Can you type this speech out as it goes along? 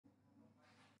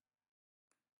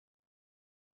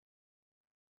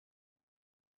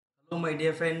Hello my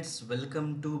dear friends, welcome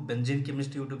to Benzene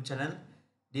Chemistry YouTube channel.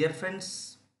 Dear friends,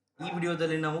 ಈ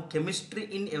ವಿಡಿಯೋದಲ್ಲಿ ನಾವು chemistry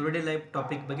in everyday life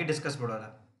topic ಬಗ್ಗೆ discuss ಮಾಡೋಣ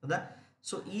ಹೌದಾ.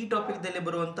 ಸೊ ಈ ಟಾಪಿಕ್ದಲ್ಲಿ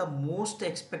ಬರುವಂಥ most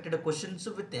expected questions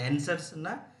with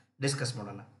ಆನ್ಸರ್ಸನ್ನ discuss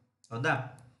ಮಾಡೋಣ ಹೌದಾ.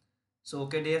 ಸೊ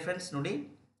ಓಕೆ ಡಿಯರ್ ಫ್ರೆಂಡ್ಸ್, ನೋಡಿ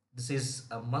this is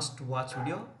a must watch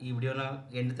video. ಈ ವಿಡಿಯೋನ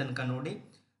ಎಂಡ್ ತನಕ ನೋಡಿ.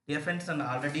 ಡಿಯರ್ ಫ್ರೆಂಡ್ಸ್, ನಾನು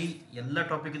ಆಲ್ರೆಡಿ ಎಲ್ಲ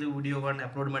ಟಾಪಿಕ್ದು ವಿಡಿಯೋಗಳನ್ನ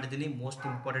ಅಪ್ಲೋಡ್ ಮಾಡಿದ್ದೀನಿ, ಮೋಸ್ಟ್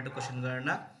ಇಂಪಾರ್ಟೆಂಟ್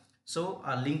ಕ್ವಶನ್ಗಳನ್ನ. ಸೊ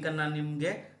ಆ ಲಿಂಕನ್ನು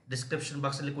ನಿಮಗೆ ಡಿಸ್ಕ್ರಿಪ್ಷನ್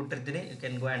ಬಾಕ್ಸಲ್ಲಿ ಕೊಟ್ಟಿರ್ತೀನಿ, you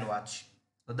can go and watch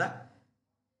ಹೌದಾ.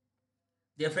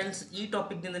 ಡಿಯರ್ ಫ್ರೆಂಡ್ಸ್, ಈ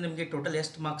ಟಾಪಿಕ್ನಿಂದ ನಿಮಗೆ ಟೋಟಲ್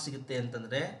ಎಷ್ಟು ಮಾರ್ಕ್ಸ್ ಸಿಗುತ್ತೆ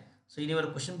ಅಂತಂದರೆ, so in your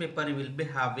question paper you will be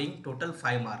having total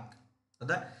 5 mark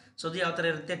ಹೌದಾ. ಸೊ ಅದು ಯಾವ ಥರ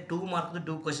ಇರುತ್ತೆ, 2 ಮಾರ್ಕ್ದು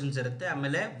 2 ಕ್ವಶನ್ಸ್ ಇರುತ್ತೆ,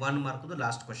 ಆಮೇಲೆ 1 ಮಾರ್ಕ್ದು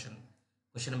ಲಾಸ್ಟ್ ಕ್ವಶನ್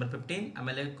ನಂಬರ್ 15,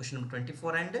 ಆಮೇಲೆ ಕ್ವಶನ್ ನಂಬರ್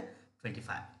 24 ಆ್ಯಂಡ್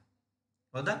 25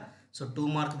 ಹೌದಾ. ಸೊ 2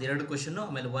 ಮಾರ್ಕ್ದು 2 ಕ್ವಶನು,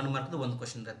 ಆಮೇಲೆ 1 ಮಾರ್ಕ್ದು 1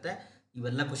 ಕ್ವಶನ್ ಇರುತ್ತೆ.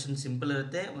 ಇವೆಲ್ಲ ಕ್ವಶನ್ ಸಿಂಪಲ್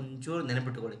ಇರುತ್ತೆ, ಒಂಚೂರು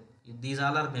ನೆನಪಿಟ್ಕೊಳ್ಳಿ. These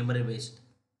all are memory based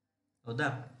ಹೌದಾ.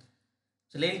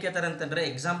 ಸೊ ಏನು ಕೇಳ್ತಾರೆ ಅಂತಂದರೆ,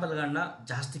 ಎಕ್ಸಾಂಪಲ್ಗಳನ್ನ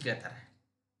ಜಾಸ್ತಿ ಕೇಳ್ತಾರೆ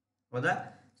ಹೌದಾ.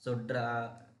 ಸೊ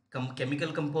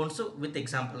ಕೆಮಿಕಲ್ ಕಂಪೌಂಡ್ಸು ವಿತ್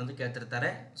ಎಕ್ಸಾಂಪಲ್ ಅಂತ ಕೇಳ್ತಿರ್ತಾರೆ.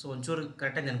 ಸೊ ಒಂಚೂರು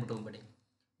ಕರೆಕ್ಟಾಗಿ ನೆನ್ಬಿಟ್ಕೊಂಬೇಡಿ.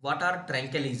 What are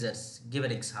ಟ್ರ್ಯಾಂಕ್ವಲೈಸರ್ಸ್, give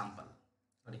an example.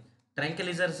 ನೋಡಿ,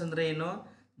 ಟ್ರ್ಯಾಂಕ್ವಲೈಸರ್ಸ್ ಅಂದರೆ ಏನು?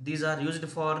 These are used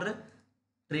for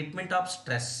treatment of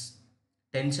stress.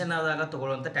 Tension ಆದಾಗ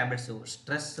ತೊಗೊಳ್ಳುವಂಥ ಟ್ಯಾಬ್ಲೆಟ್ಸು,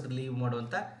 ಸ್ಟ್ರೆಸ್ ರಿಲೀವ್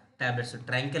ಮಾಡುವಂಥ ಟ್ಯಾಬ್ಲೆಟ್ಸು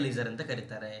ಟ್ರ್ಯಾಂಕ್ವಲೈಸರ್ ಅಂತ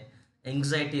ಕರೀತಾರೆ.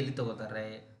 ಎಂಗ್ಸೈಟಿಯಲ್ಲಿ ತೊಗೋತಾರೆ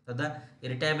ಹೌದಾ.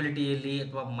 ಇರಿಟಬಿಲಿಟಿಯಲ್ಲಿ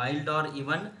ಅಥವಾ ಮೈಲ್ಡ್ ಆರ್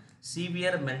ಇವನ್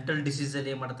ಸಿವಿಯರ್ ಮೆಂಟಲ್ ಡಿಸೀಸಲ್ಲಿ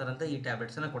ಏನು ಮಾಡ್ತಾರಂತ ಈ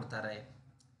ಟ್ಯಾಬ್ಲೆಟ್ಸನ್ನು ಕೊಡ್ತಾರೆ,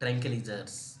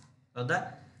 ಟ್ರ್ಯಾಂಕ್ವಲೈಸರ್ಸ್ ಹೌದಾ.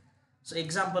 ಸೊ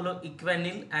ಎಕ್ಸಾಂಪಲು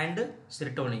ಇಕ್ವೆನಿಲ್ ಆ್ಯಂಡ್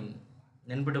ಸಿರಿಟೋನಿನ್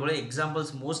ನೆನ್ಪಿಟ್ಕೊಳ್ಳಿ.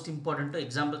 ಎಕ್ಸಾಂಪಲ್ಸ್ ಮೋಸ್ಟ್ ಇಂಪಾರ್ಟೆಂಟು,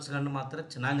 ಎಕ್ಸಾಂಪಲ್ಸ್ಗಳನ್ನ ಮಾತ್ರ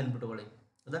ಚೆನ್ನಾಗಿ ನೆನ್ಪಿಟ್ಕೊಳ್ಳಿ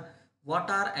ಹೌದಾ.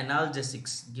 What are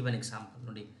ಅನಾಲ್ಜೆಸಿಕ್ಸ್, give an example.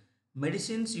 ನೋಡಿ,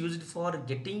 medicines used for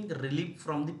getting relief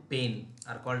from the pain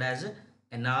are called as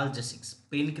ಅನಾಲ್ಜೆಸಿಕ್ಸ್.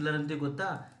 Pain killer ಅಂತ ಗೊತ್ತಾ,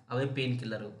 ಅವೇ pain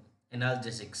killer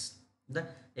ಅನಾಲ್ಜೆಸಿಕ್ಸ್. The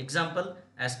example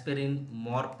aspirin,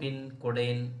 ಮಾರ್ಪಿನ್,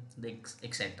 ಕೊಡೇನ್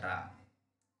etcetera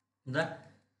ಹೌದಾ.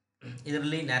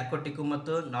 ಇದರಲ್ಲಿ ನ್ಯಾರ್ಕೋಟಿಕ್ಕು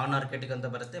ಮತ್ತು ನಾನ್ ನಾರ್ಕೋಟಿಕ್ ಅಂತ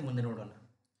ಬರುತ್ತೆ, ಮುಂದೆ ನೋಡೋಣ.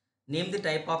 Name the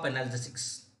type of ಅನಾಲ್ಜೆಸಿಕ್ಸ್,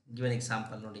 give an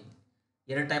example. ನೋಡಿ,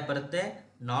 2 ಟೈಪ್ ಬರುತ್ತೆ,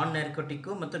 ನಾನ್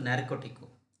ನ್ಯಾರ್ಕೋಟಿಕ್ಕು ಮತ್ತು ನ್ಯಾರ್ಕೋಟಿಕ್ಕು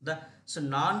ಹೌದಾ. ಸೊ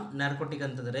ನಾನ್ ನ್ಯಾರ್ಕೋಟಿಕ್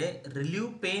ಅಂತಂದರೆ relieve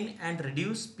pain and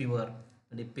reduce pure.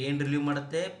 ನೋಡಿ, ಪೇನ್ ರಿಲೀವ್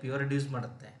ಮಾಡುತ್ತೆ, ಪ್ಯೂರ್ ರಿಡ್ಯೂಸ್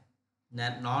ಮಾಡುತ್ತೆ,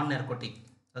 ನಾನ್ ನ್ಯಾರ್ಕೋಟಿಕ್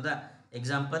ಹೌದಾ.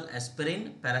 Example aspirin,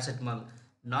 paracetamol.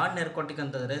 ನಾನ್ ನ್ಯಾರ್ಕೋಟಿಕ್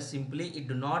ಅಂತಂದರೆ simply it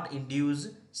do not induce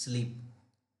sleep.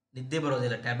 ನಿದ್ದೆ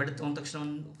ಬರೋದಿಲ್ಲ. ಟ್ಯಾಬ್ಲೆಟ್ ತೊಗೊಂಡ ತಕ್ಷಣ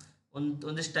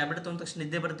ಒಂದಿಷ್ಟು ಟ್ಯಾಬ್ಲೆಟ್ ತೊಗೊಂಡ ತಕ್ಷಣ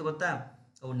ನಿದ್ದೆ ಬರುತ್ತೆ ಗೊತ್ತಾ,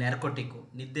 ಅವು ನ್ಯಾರ್ಕೋಟಿಕ್ಕು.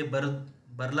 ನಿದ್ದೆ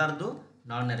ಬರಲಾರ್ದು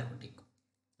ನಾನ್ ನ್ಯಾರ್ಕೋಟಿಕ್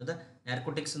ಹೌದಾ.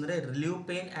 ನ್ಯಾರ್ಕೋಟಿಕ್ಸ್ ಅಂದರೆ relieve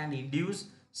pain and induce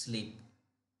sleep,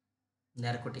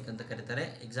 ನ್ಯಾರ್ಕೋಟಿಕ್ ಅಂತ ಕರೀತಾರೆ.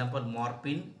 ಎಕ್ಸಾಂಪಲ್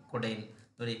ಮಾರ್ಪಿನ್, ಕೊಡೈನ್.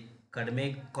 ನೋಡಿ, ಕಡಿಮೆ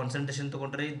ಕಾನ್ಸಂಟ್ರೇಷನ್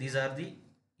ತೊಗೊಂಡ್ರೆ these are the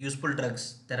useful drugs,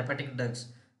 therapeutic drugs,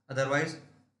 otherwise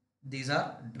these are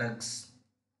drugs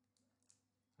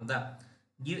ಹೌದಾ.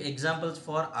 Give examples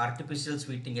for artificial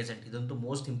ಸ್ವೀಟಿಂಗ್ agent. ಇದಂತೂ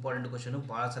ಮೋಸ್ಟ್ ಇಂಪಾರ್ಟೆಂಟ್ ಕ್ವಶನು,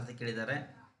 ಭಾಳ ಸರ್ತಿ ಕೇಳಿದ್ದಾರೆ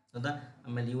ಹೌದಾ.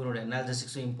 ಆಮೇಲೆ ಇವು ನೋಡಿ,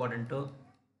 ಅನಾಲ್ಜೆಸಿಕ್ಸು ಇಂಪಾರ್ಟೆಂಟು.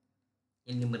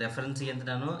 ಇನ್ನು ನಿಮ್ಮ ರೆಫರೆನ್ಸಿಗೆ ಅಂತ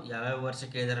ನಾನು ಯಾವ್ಯಾವ ವರ್ಷ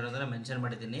ಕೇಳಿದ್ದಾರೆ ಅನ್ನೋದನ್ನು ಮೆನ್ಷನ್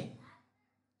ಮಾಡಿದ್ದೀನಿ,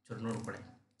 ಚೂರು ನೋಡ್ಕೊಳ್ಳಿ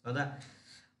ಹೌದಾ.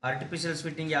 ಆರ್ಟಿಫಿಷಿಯಲ್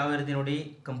ಸ್ವೀಟಿಂಗ್ ಯಾವ ಇರುತ್ತೆ ನೋಡಿ,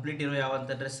 ಕಂಪ್ಲೀಟ್ ಇರೋ ಯಾವ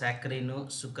ಅಂತಂದರೆ ಸ್ಯಾಕ್ರಿನು,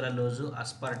 ಸುಕ್ರಲೋಸು,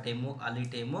 ಅಸ್ಪಾರ್ಟೇಮು,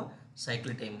 ಅಲಿಟೇಮು,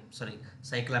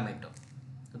 ಸೈಕ್ಲಾಮೇಟು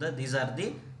ಹೌದಾ. These are the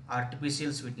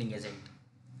artificial sweetening agent.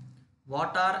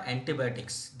 What are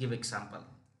antibiotics? Give example.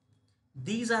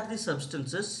 These are the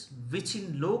substances which in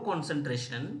low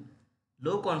concentration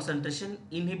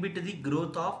inhibit the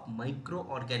growth of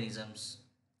microorganisms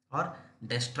or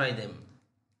destroy them.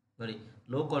 ನೋಡಿ,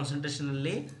 ಲೋ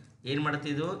ಕಾನ್ಸಂಟ್ರೇಷನಲ್ಲಿ ಏನು ಮಾಡುತ್ತೆ,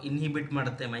 ಇದು ಇನ್ಹಿಬಿಟ್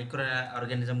ಮಾಡುತ್ತೆ micro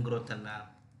organism ಗ್ರೋತನ್ನು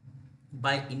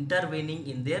by ಇಂಟರ್ವೇನಿಂಗ್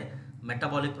in their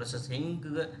metabolic process.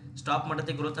 ಹೆಂಗೆ stop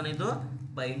ಮಾಡುತ್ತೆ ಗ್ರೋತನ್ನು ಇದು?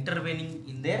 By ಇಂಟರ್ವೇನಿಂಗ್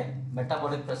in their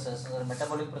metabolic process. ಅಂದರೆ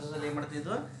metabolic ಪ್ರೊಸೆಸಲ್ಲಿ ಏನು ಮಾಡುತ್ತೆ,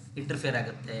 ಇದು ಇಂಟರ್ಫಿಯರ್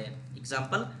ಆಗುತ್ತೆ.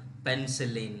 ಎಕ್ಸಾಂಪಲ್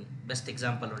ಪೆನ್ಸಿಲಿನ್, ಬೆಸ್ಟ್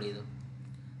ಎಕ್ಸಾಂಪಲ್ ನೋಡಿ ಇದು.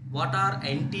 What are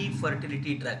anti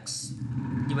fertility drugs,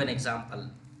 give an example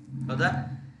ಹೌದಾ.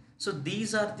 So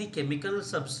these are the chemical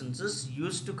substances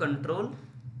use to control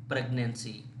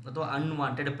pregnancy ಅಥವಾ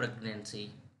ಅನ್ವಾಂಟೆಡ್ ಪ್ರೆಗ್ನೆನ್ಸಿ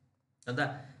ಹೌದಾ.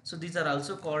 So these are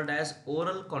also called as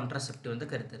oral contraceptive ಅಂತ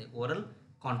ಕರೀತಾರೆ, oral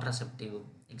contraceptive.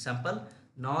 Example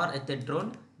ನಾರ್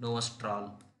ಎಥೆಡ್ರೋನ್,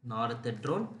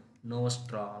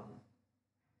 ನೋವಸ್ಟ್ರಾಲ್.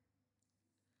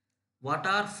 What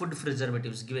are food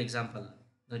preservatives, give example.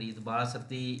 ನೋಡಿ, ಇದು ಭಾಳ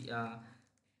ಸರ್ತಿ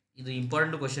ಇದು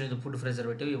ಇಂಪಾರ್ಟೆಂಟ್ ಕ್ವಶನ್. ಇದು ಫುಡ್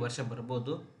ಪ್ರಿಸರ್ವೇಟಿವ್ ಈ ವರ್ಷ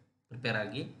ಬರ್ಬೋದು, ಪ್ರಿಪೇರ್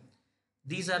ಆಗಿ.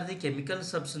 These are the chemical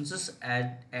substances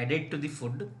added to the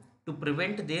food to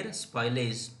prevent there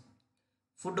spoilage.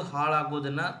 Food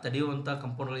ಹಾಳಾಗೋದನ್ನು ತಡೆಯುವಂಥ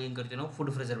ಕಂಪೌಂಡ್ಗಳಿಗೆ ಏನು ಕರಿತೀವಿ ನಾವು?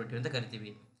 ಫುಡ್ ಪ್ರಿಸರ್ವೇಟಿವ್ ಅಂತ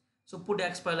ಕರಿತೀವಿ. ಸೊ ಫುಡ್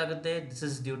ಯಾಕೆ ಸ್ಪಾಯ್ಲ್ ಆಗುತ್ತೆ? This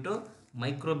is due to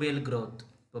ಮೈಕ್ರೋಬೇಲ್ growth.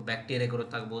 Bacteria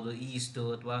growth ಆಗ್ಬೋದು, ಈಸ್ಟು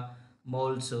ಅಥವಾ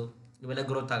ಮೌಲ್ಸು, ಇವೆಲ್ಲ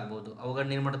ಗ್ರೋತ್ ಆಗ್ಬೋದು.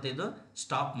 ಅವುಗಳನ್ನ ಏನು ಮಾಡುತ್ತೆ, ಇದು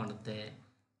ಸ್ಟಾಪ್ ಮಾಡುತ್ತೆ.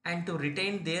 And to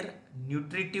retain there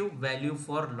nutritive value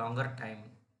for longer time.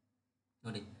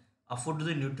 ನೋಡಿ, ಆ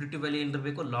ಫುಡ್ದು ನ್ಯೂಟ್ರಿಟಿವ್ ವ್ಯಾಲ್ಯೂ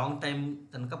ಏನಿರಬೇಕು, ಲಾಂಗ್ ಟೈಮ್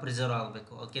ತನಕ ಪ್ರಿಸರ್ವ್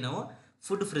ಆಗಬೇಕು. ಓಕೆ, ನಾವು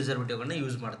ಫುಡ್ ಪ್ರಿಸರ್ವೇಟಿವ್ಗಳನ್ನ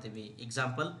ಯೂಸ್ ಮಾಡ್ತೀವಿ.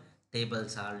 ಎಕ್ಸಾಂಪಲ್ ಟೇಬಲ್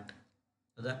ಸಾಲ್ಟ್,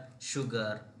 ಹೌದಾ,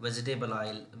 sugar, vegetable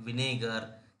oil, vinegar,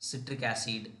 citric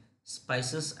acid,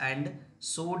 spices and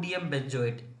sodium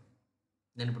benzoate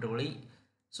ನೆನ್ಪಿಟ್ಕೊಳ್ಳಿ.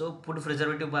 ಸೊ ಫುಡ್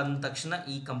ಪ್ರಿಸರ್ವೇಟಿವ್ ಬಂದ ತಕ್ಷಣ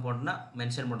ಈ ಕಂಪೌಂಡ್ನ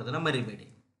ಮೆನ್ಷನ್ ಮಾಡೋದನ್ನು ಮರಿಬೇಡಿ.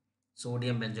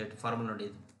 ಸೋಡಿಯಂ ಬೆಂಜೋಯೇಟ್ ಫಾರ್ಮುಲಾ ನೋಡಿ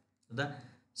ಇದು, ಹೌದಾ.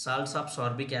 Salts of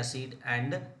ಸಾರ್ಬಿಕ್ acid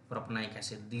and ಪ್ರೊಪನಾಯಿಕ್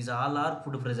acid, these all are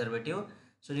food preservative.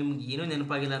 So ನಿಮ್ಗೆ ಏನೂ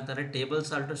ನೆನಪಾಗಿಲ್ಲ ಅಂತಾರೆ ಟೇಬಲ್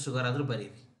ಸಾಲ್ಟು ಶುಗರ್ ಆದರೂ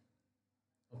ಬರೀರಿ.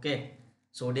 ಓಕೆ,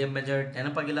 ಸೋಡಿಯಂ ಬೆಂಜೋಯೇಟ್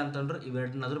ನೆನಪಾಗಿಲ್ಲ ಅಂತಂದ್ರೆ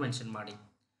ಇವೆರಡನ್ನಾದರೂ ಮೆನ್ಷನ್ ಮಾಡಿ.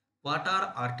 What are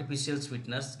artificial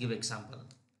sweeteners? Give example.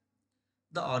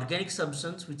 The organic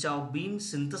substance which have been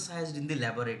synthesized in the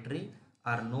laboratory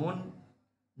are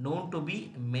known to be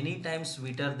many times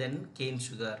sweeter than cane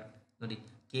sugar. ನೋಡಿ,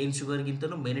 Kane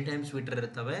ಶುಗರ್ಗಿಂತಲೂ many times sweeter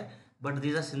ಇರ್ತವೆ, but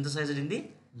these are synthesised in the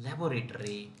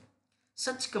laboratory.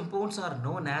 Such compounds R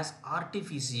known as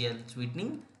artificial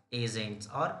sweetening agents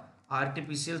R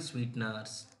artificial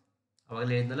sweeteners.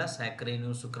 ಅವಾಗಲೇ ಹೇಳಿದ್ನಲ್ಲ,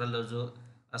 ಸ್ಯಾಕ್ರಿನು, ಸುಕ್ರಲೋಸು,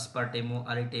 ಅಸ್ಪಾರ್ಟೇಮು,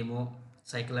 ಅರಿಟೇಮು,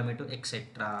 ಸೈಕ್ಲಮೇಟು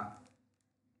etcetera.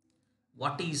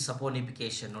 What is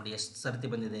ಸಪೋನಿಫಿಕೇಶನ್? ನೋಡಿ ಎಷ್ಟು ಸರ್ತಿ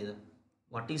ಬಂದಿದೆ ಇದು.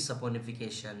 What is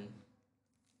ಸಪೋನಿಫಿಕೇಶನ್?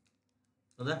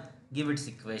 ಹೌದಾ, ಗಿವ್ ಇಟ್ಸ್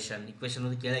ಇಕ್ವೇಶನ್. ಇಕ್ವೇಶನ್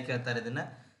ಒಂದು ಕೇಳ್ತಾರೆ ಇದನ್ನು.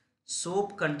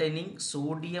 Soap containing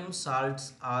sodium salts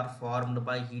R formed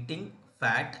by heating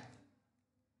fat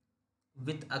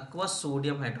with ಅಕ್ವಸ್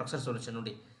sodium hydroxide solution.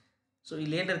 ನೋಡಿ, ಸೊ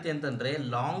ಇಲ್ಲಿ ಏನಿರುತ್ತೆ ಅಂತಂದರೆ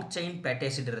ಲಾಂಗ್ ಚೈನ್ ಫ್ಯಾಟಿ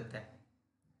ಆ್ಯಸಿಡ್ ಇರುತ್ತೆ.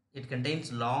 It contains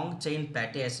long chain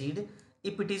fatty acid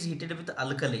if it is heated with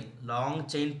alkali. Long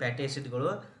chain fatty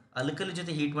ಆ್ಯಸಿಡ್ಗಳು alkali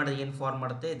ಜೊತೆ heat ಮಾಡಿದಾಗ ಏನು form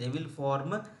ಮಾಡುತ್ತೆ? They will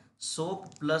form soap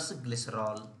plus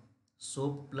glycerol.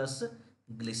 Soap plus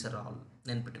glycerol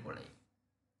ನೆನ್ಪಿಟ್ಟುಕೊಳ್ಳಿ.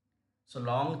 So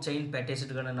long chain fatty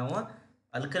ಆ್ಯಸಿಡ್ಗಳನ್ನ ನಾವು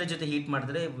alkali ಜೊತೆ heat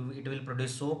ಮಾಡಿದ್ರೆ it will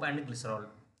produce soap and glycerol.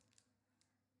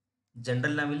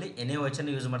 General ನಾವಿಲ್ಲಿ NaOH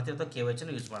ಅನ್ನು use ಮಾಡ್ತೀವಿ ಅಥವಾ KOH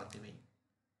ಅನ್ನು ಯೂಸ್ ಮಾಡ್ತೀವಿ.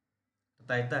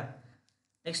 ಗೊತ್ತಾಯ್ತಾ?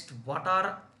 Next, what are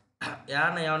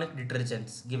Jannik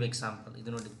detergents? Give example.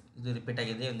 ಇದು ನೋಡಿ, ಇದು ರಿಪೀಟ್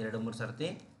ಆಗಿದೆ ಒಂದು 2-3 ಸರ್ತಿ.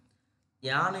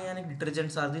 Anionic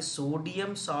detergents are the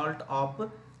sodium salt of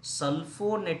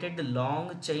sulfonated long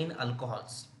chain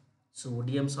alcohols.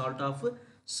 Sodium salt of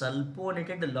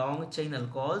sulfonated long chain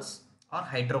alcohols or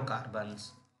hydrocarbons.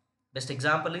 Best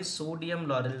example is sodium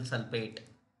lauryl sulfate.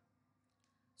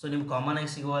 So ನಿಮ್ಗೆ common ಆಗಿ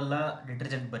ಸಿಗುವಲ್ಲ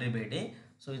detergent ಬರೀಬೇಡಿ,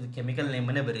 so ಇದು chemical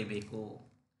ನೇಮನ್ನೇ ಬರೀಬೇಕು.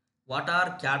 What are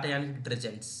ಕ್ಯಾಟಯಾನಿಕ್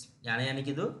detergents? ಯಾನಯಾನಿಕ್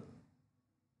ಇದು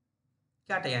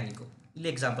ಕ್ಯಾಟಯಾನಿಕು. ಇಲ್ಲಿ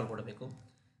example ಕೊಡಬೇಕು.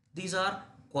 These are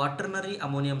quaternary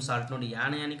ammonium salt. ನೋಡಿ,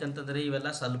 ಯಾನಯಾನಿಕ್ ಅಂತಂದರೆ ಇವೆಲ್ಲ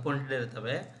ಸಲ್ಫೋನೇಟೆಡ್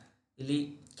ಇರ್ತವೆ. ಇಲ್ಲಿ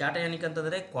ಕ್ಯಾಟಯಾನಿಕ್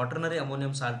ಅಂತಂದರೆ ಕ್ವಾಟರ್ನರಿ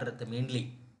ಅಮೋನಿಯಂ ಸಾಲ್ಟ್ ಇರುತ್ತೆ ಮೇನ್ಲಿ,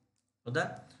 ಹೌದಾ.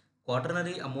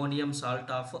 Quaternary ammonium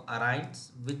salt of ಅರೈನ್ಸ್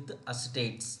with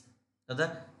ಅಸಿಟೇಟ್ಸ್, ಹೌದಾ,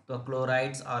 ಅಥವಾ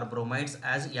ಕ್ಲೋರೈಡ್ಸ್ ಆರ್ ಬ್ರೋಮೈಡ್ಸ್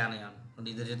ಆ್ಯಸ್ ಯಾನಯಾನ್. ನೋಡಿ,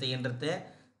 ಇದ್ರ ಜೊತೆ ಏನಿರುತ್ತೆ?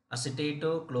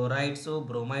 ಅಸಿಟೇಟು, ಕ್ಲೋರೈಡ್ಸು,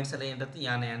 ಬ್ರೋಮೈಡ್ಸ್ ಎಲ್ಲ ಏನಿರುತ್ತೆ?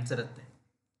 ಯಾನಯಾನ್ಸ್ ಇರುತ್ತೆ,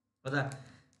 ಹೌದಾ.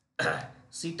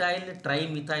 ಸಿಟೈಲ್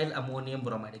ಟ್ರೈಮಿಥೈಲ್ ಅಮೋನಿಯಂ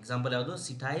ಬ್ರೋಮೈಡ್ ಎಕ್ಸಾಂಪಲ್ ಯಾವುದು?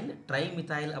 ಸಿಟೈಲ್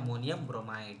trimethyl ammonium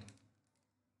bromide.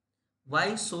 Y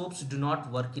soaps do not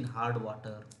work in hard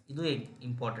water? ಇದು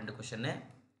important ಕ್ವಶನ್ನೇ.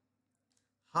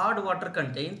 Hard water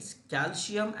contains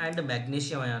calcium and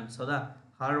magnesium ions, ಹೌದಾ.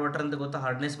 ಹಾರ್ಡ್ ವಾಟರ್ ಅಂತ ಗೊತ್ತಾ,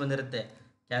 ಹಾರ್ಡ್ನೆಸ್ ಬಂದಿರುತ್ತೆ.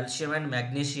 Calcium and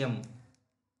magnesium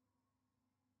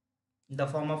in the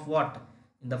form of what?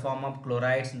 In the form of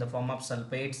chlorides, in the form of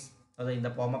sulfates, or in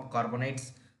the form of carbonates.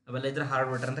 ಅವೆಲ್ಲ ಇದ್ರೆ hard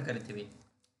water ಅಂತ ಕರಿತೀವಿ.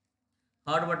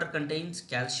 Hard water contains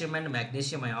calcium and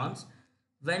magnesium ions.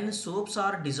 When soaps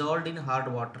R dissolved in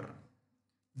hard water,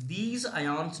 these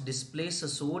ions displace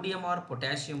sodium or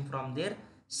potassium from their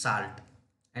salt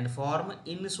and form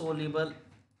insoluble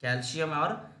calcium or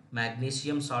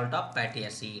magnesium salt of fatty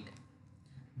acid.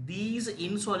 These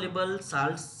insoluble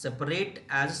salts separate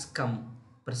as scum,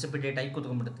 precipitate ಆಗಿ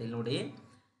ಕೂತ್ಕೊಂಡ್ಬಿಡುತ್ತೆ. ಇಲ್ಲಿ ನೋಡಿ,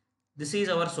 this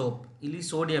is our soap. ಇಲ್ಲಿ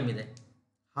sodium ಇದೆ.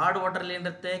 Hard ವಾಟರ್ಲಿ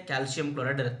ಏನಿರುತ್ತೆ? Calcium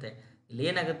chloride ಇರುತ್ತೆ. ಇಲ್ಲಿ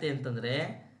ಏನಾಗುತ್ತೆ ಅಂತಂದರೆ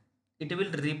it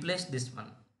will replace this one.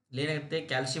 ಇಲ್ಲಿ ಏನಾಗುತ್ತೆ?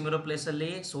 ಕ್ಯಾಲ್ಶಿಯಂ ಇರೋ ಪ್ಲೇಸಲ್ಲಿ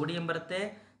ಸೋಡಿಯಂ ಬರುತ್ತೆ,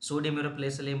 ಸೋಡಿಯಂ ಇರೋ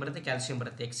ಪ್ಲೇಸಲ್ಲಿ ಏನು ಬರುತ್ತೆ? ಕ್ಯಾಲ್ಶಿಯಂ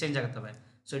ಬರುತ್ತೆ. ಎಕ್ಸ್ಚೇಂಜ್ ಆಗ್ತವೆ.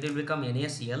 So it will become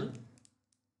NaCl.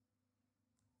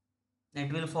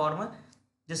 It will form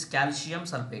this calcium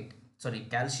sulphate, sorry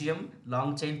calcium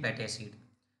long chain fatty acid.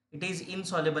 It is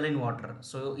insoluble in water.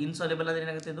 So insoluble ಅಂದರೆ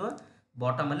ಏನಾಗುತ್ತೆ? ಇದು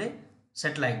ಬಾಟಮಲ್ಲಿ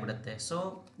ಸೆಟ್ಲ್ ಆಗಿಬಿಡುತ್ತೆ. ಸೊ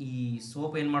ಈ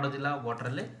ಸೋಪ್ ಏನು ಮಾಡೋದಿಲ್ಲ?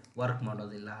 ವಾಟ್ರಲ್ಲಿ ವರ್ಕ್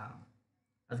ಮಾಡೋದಿಲ್ಲ.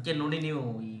 ಅದಕ್ಕೆ ನೋಡಿ, ನೀವು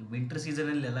ಈ ವಿಂಟರ್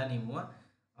ಸೀಸನಲ್ಲೆಲ್ಲ ನೀವು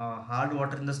ಹಾರ್ಡ್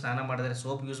ವಾಟರಿಂದ ಸ್ನಾನ ಮಾಡಿದ್ರೆ,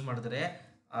 ಸೋಪ್ ಯೂಸ್ ಮಾಡಿದ್ರೆ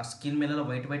ಆ ಸ್ಕಿನ್ ಮೇಲೆಲ್ಲ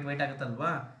white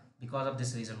ಆಗುತ್ತಲ್ವಾ? Because of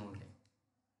this reason only.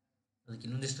 ಅದಕ್ಕೆ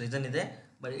ಇನ್ನೊಂದಿಷ್ಟು ರೀಸನ್ ಇದೆ,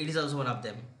 but it is also one of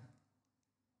them.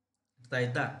 ಅರ್ಥ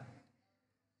ಆಯ್ತಾ?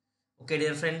 ಓಕೆ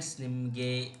ಡಿಯರ್ ಫ್ರೆಂಡ್ಸ್, ನಿಮಗೆ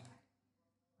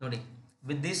ನೋಡಿ,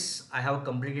 with this I have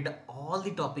completed all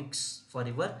the topics for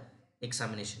your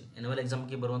examination. Annual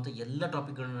ಎಕ್ಸಾಮ್ಗೆ ಬರುವಂಥ ಎಲ್ಲ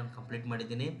ಟಾಪಿಕ್ಗಳನ್ನು ನಾನು ಕಂಪ್ಲೀಟ್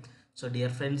ಮಾಡಿದ್ದೀನಿ. ಸೊ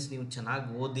ಡಿಯರ್ ಫ್ರೆಂಡ್ಸ್, ನೀವು ಚೆನ್ನಾಗಿ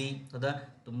ಓದಿ ಹೌದಾ,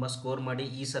 ತುಂಬ ಸ್ಕೋರ್ ಮಾಡಿ.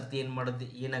 ಈ ಸರ್ತಿ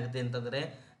ಏನಾಗುತ್ತೆ ಅಂತಂದರೆ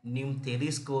ನಿಮ್ಮ ಥೆರಿ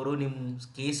ಸ್ಕೋರು ನಿಮ್ಮ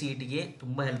KCETಗೆ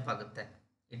ತುಂಬ ಹೆಲ್ಪ್ ಆಗುತ್ತೆ.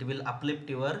 It will uplift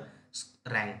your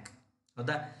rank,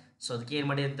 ಹೌದಾ. ಸೊ ಅದಕ್ಕೆ ಏನು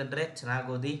ಮಾಡಿ ಅಂತಂದರೆ ಚೆನ್ನಾಗಿ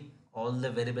ಓದಿ. All the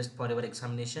very best for your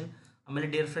examination. ಆಮೇಲೆ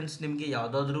ಡಿಯರ್ ಫ್ರೆಂಡ್ಸ್, ನಿಮಗೆ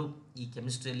ಯಾವುದಾದ್ರೂ ಈ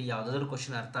ಕೆಮಿಸ್ಟ್ರಿಯಲ್ಲಿ ಯಾವುದಾದ್ರೂ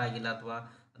ಕ್ವಶನ್ ಅರ್ಥ ಆಗಿಲ್ಲ ಅಥವಾ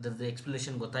ಅದರದ್ದು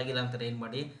ಎಕ್ಸ್ಪ್ಲನೇಷನ್ ಗೊತ್ತಾಗಿಲ್ಲ ಅಂತಾರೆ ಏನು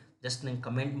ಮಾಡಿ, ಜಸ್ಟ್ ನಂಗೆ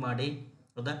ಕಮೆಂಟ್ ಮಾಡಿ,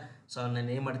 ಹೌದಾ. ಸೊ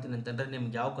ನಾನು ಏನು ಮಾಡ್ತೀನಿ ಅಂತಂದರೆ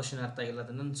ನಿಮ್ಗೆ ಯಾವ ಕ್ವಶನ್ ಅರ್ಥ ಆಗಿಲ್ಲ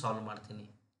ಅದನ್ನು ನಾನು ಸಾಲ್ವ್ ಮಾಡ್ತೀನಿ,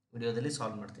 ವಿಡಿಯೋದಲ್ಲಿ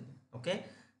ಸಾಲ್ವ್ ಮಾಡ್ತೀನಿ. ಓಕೆ.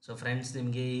 ಸೊ ಫ್ರೆಂಡ್ಸ್,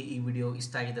 ನಿಮಗೆ ಈ ವಿಡಿಯೋ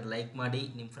ಇಷ್ಟ ಆಗಿದ್ದರೆ ಲೈಕ್ ಮಾಡಿ,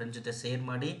 ನಿಮ್ಮ ಫ್ರೆಂಡ್ಸ್ ಜೊತೆ ಶೇರ್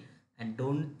ಮಾಡಿ, and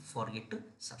don't forget to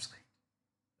subscribe.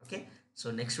 Okay. So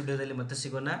next ವಿಡಿಯೋದಲ್ಲಿ ಮತ್ತೆ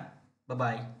ಸಿಗೋಣ.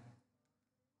 ಬಾಯ್.